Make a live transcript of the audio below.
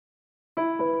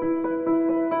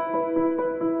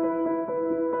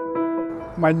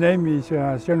My name is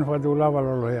Sione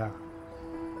Lolohea,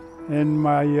 and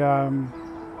my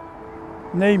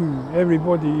name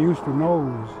everybody used to know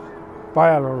is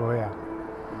Lolohea.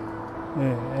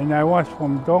 And I was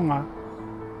from Tonga,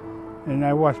 and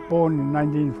I was born in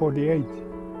 1948.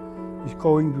 It's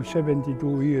going to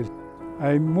 72 years.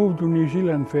 I moved to New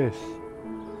Zealand first.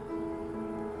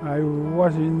 I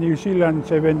was in New Zealand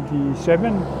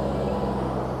 77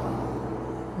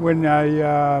 when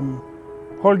I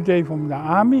holiday from the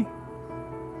army,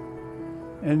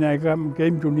 and I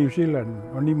came to New Zealand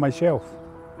only myself.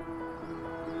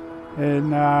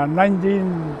 In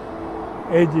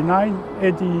 1989,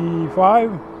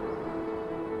 85,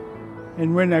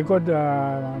 and when I got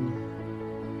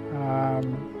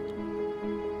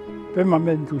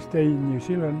permanent to stay in New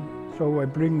Zealand, so I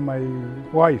bring my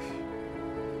wife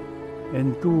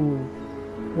and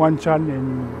one son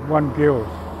and one girl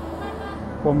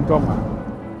from Tonga.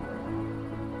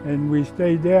 And we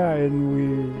stayed there, and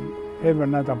we have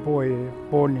another boy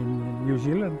born in New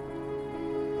Zealand.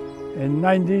 In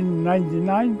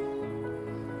 1999,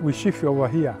 we shift over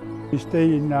here. We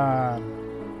stay in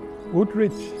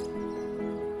Ipswich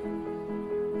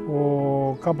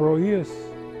for a couple of years.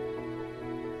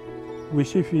 We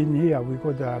shift in here. We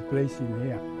got a place in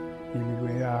here, in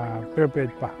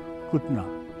Redbank, Kruger.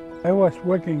 I was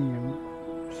working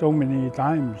so many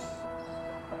times.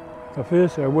 The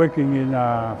first I working in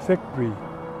a factory,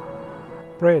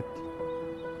 bread,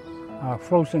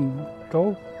 frozen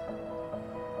dough.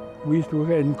 We used to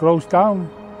get close down.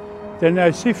 Then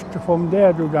I shift from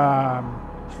there to the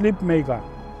slip maker,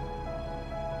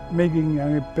 making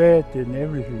a bed and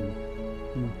everything,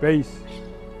 in base.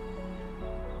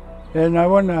 And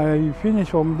when I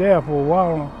finish from there for a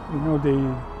while,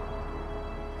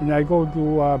 and I go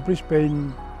to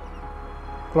Brisbane,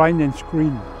 blind and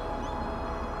screen.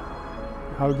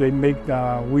 How they make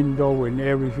the window and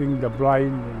everything, the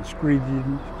blind and screen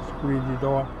the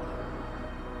door.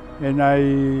 And I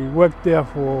worked there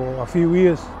for a few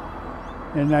years,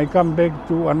 and I come back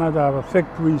to another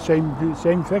factory, same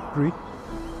factory,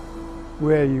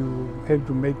 where you have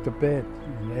to make the bed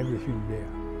and everything there.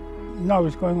 Now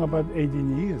it's going about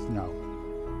 18 years now,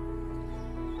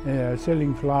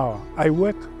 selling flower. I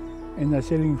work and I'm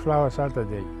selling flower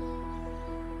Saturday.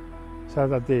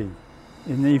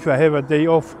 And if I have a day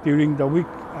off during the week,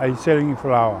 I selling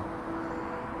flower.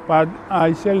 But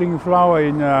I selling flower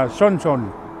in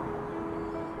Sonson,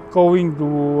 going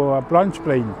to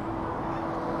Brisbane.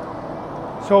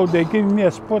 So they give me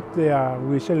a spot there.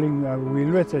 We selling, we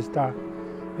register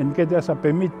and get us a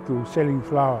permit to selling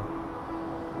flower.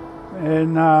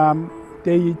 And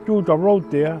they do the road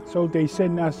there, so they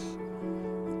send us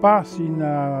pass in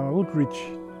Ipswich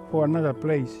for another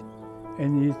place.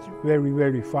 And it's very,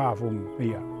 very far from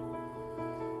here.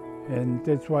 And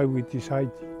that's why we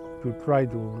decided to try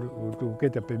to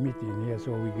get a permit in here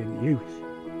so we can use.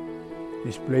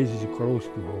 This place is close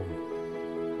to home.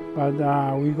 But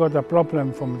we got a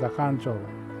problem from the council.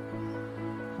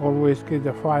 Always get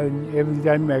a fine. Every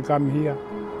time I come here,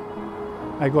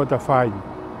 I got a fine.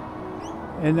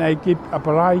 And I keep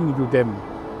applying to them,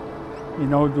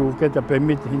 to get a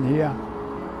permit in here.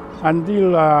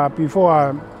 Until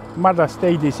before Mother's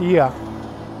Day this year,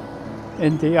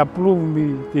 and they approved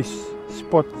me this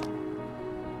spot,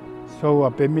 so a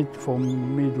permit for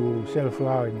me to sell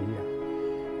flower in here.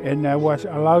 And I was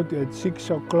allowed at 6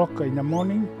 o'clock in the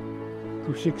morning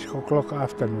to 6 o'clock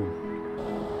afternoon.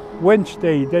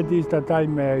 Wednesday, that is the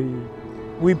time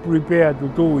we prepare to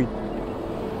do it,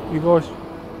 because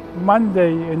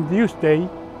Monday and Tuesday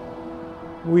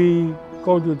we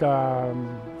go to the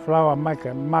flower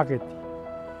market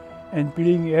and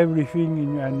bring everything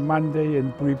in on Monday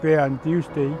and prepare on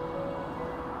Tuesday.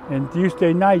 And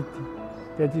Tuesday night,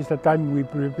 that is the time we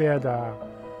prepare the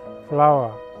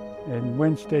flower. And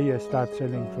Wednesday I start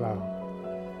selling flower.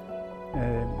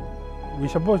 We're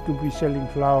supposed to be selling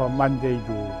flower Monday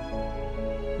to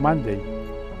Monday.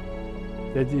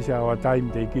 That is our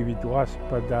time they give it to us,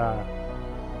 but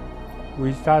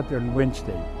we start on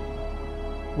Wednesday.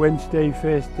 Wednesday,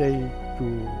 first day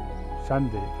to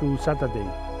Saturday.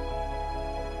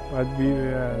 But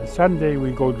Sunday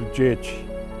we go to church.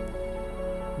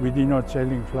 We did not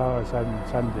selling flowers on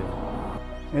Sunday.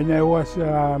 And I was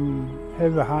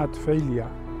have a heart failure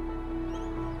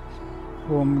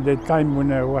from the time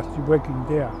when I was working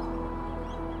there.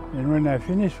 And when I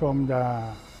finished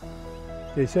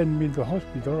they sent me to the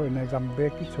hospital and I come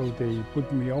back, so they put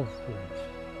me off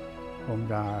from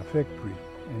the factory.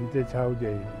 And that's how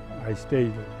I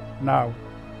stayed now.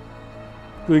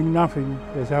 Doing nothing,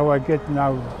 that's how I get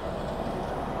now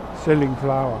selling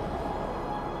flower.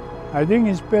 I think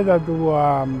it's better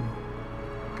to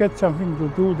get something to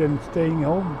do than staying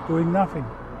home, doing nothing.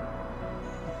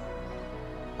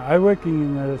 I working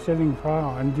in selling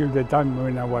flower until the time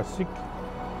when I was sick.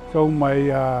 So my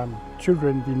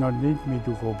children did not need me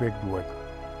to go back to work.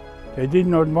 They did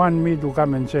not want me to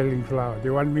come and selling flower. They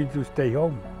want me to stay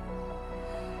home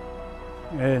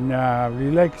and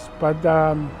relax. But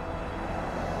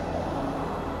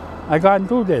I can't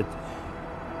do that.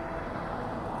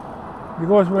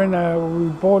 Because when we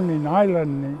were born in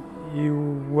Ireland, you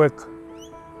work.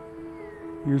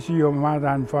 You see your mother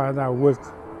and father work.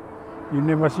 You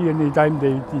never see any time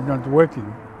they did not working.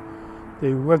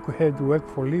 They had to work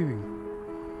for living.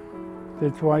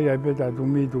 That's why I better to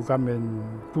me to come and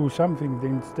do something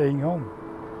than staying home.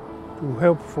 To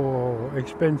help for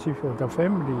expenses for the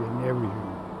family and everything.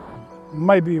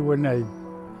 Maybe when I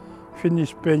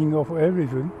finish paying off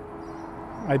everything,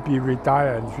 I'd be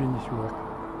retired and finish work.